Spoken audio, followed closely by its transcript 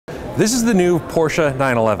This is the new Porsche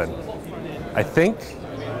 911. I think,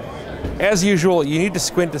 as usual, you need to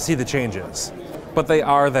squint to see the changes, but they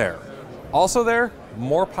are there. Also there,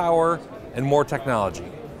 more power and more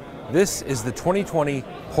technology. This is the 2020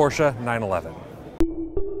 Porsche 911.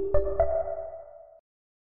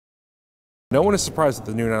 No one is surprised that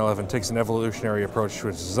the new 911 takes an evolutionary approach to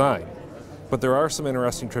its design, but there are some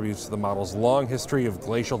interesting tributes to the model's long history of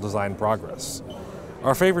glacial design progress.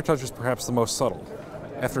 Our favorite touch is perhaps the most subtle.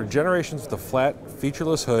 After generations with a flat,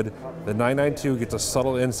 featureless hood, the 992 gets a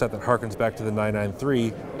subtle inset that harkens back to the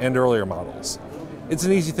 993 and earlier models. It's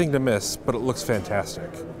an easy thing to miss, but it looks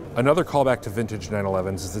fantastic. Another callback to vintage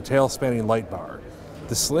 911s is the tail-spanning light bar.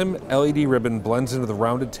 The slim LED ribbon blends into the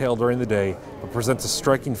rounded tail during the day, but presents a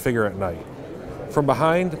striking figure at night. From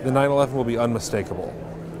behind, the 911 will be unmistakable.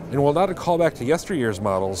 And while not a callback to yesteryear's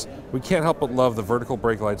models, we can't help but love the vertical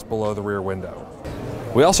brake lights below the rear window.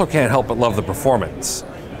 We also can't help but love the performance.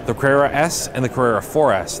 The Carrera S and the Carrera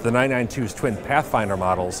 4S, the 992's twin Pathfinder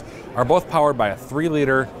models, are both powered by a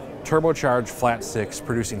 3-liter turbocharged flat six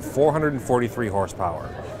producing 443 horsepower.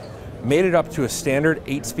 Mated up to a standard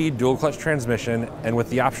 8-speed dual-clutch transmission, and with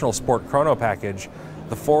the optional Sport Chrono package,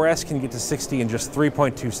 the 4S can get to 60 in just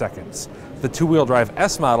 3.2 seconds. The two-wheel drive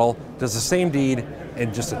S model does the same deed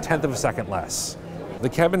in just 1/10 of a second less. The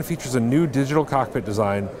cabin features a new digital cockpit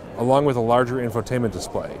design along with a larger infotainment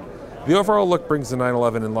display. The overall look brings the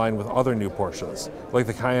 911 in line with other new Porsches, like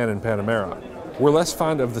the Cayenne and Panamera. We're less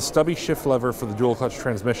fond of the stubby shift lever for the dual-clutch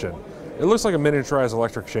transmission. It looks like a miniaturized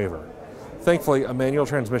electric shaver. Thankfully, a manual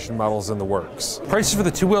transmission model is in the works. Prices for the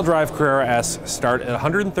two-wheel drive Carrera S start at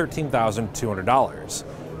 $113,200.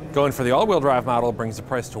 Going for the all-wheel drive model brings the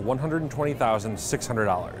price to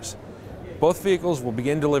 $120,600. Both vehicles will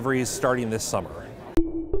begin deliveries starting this summer.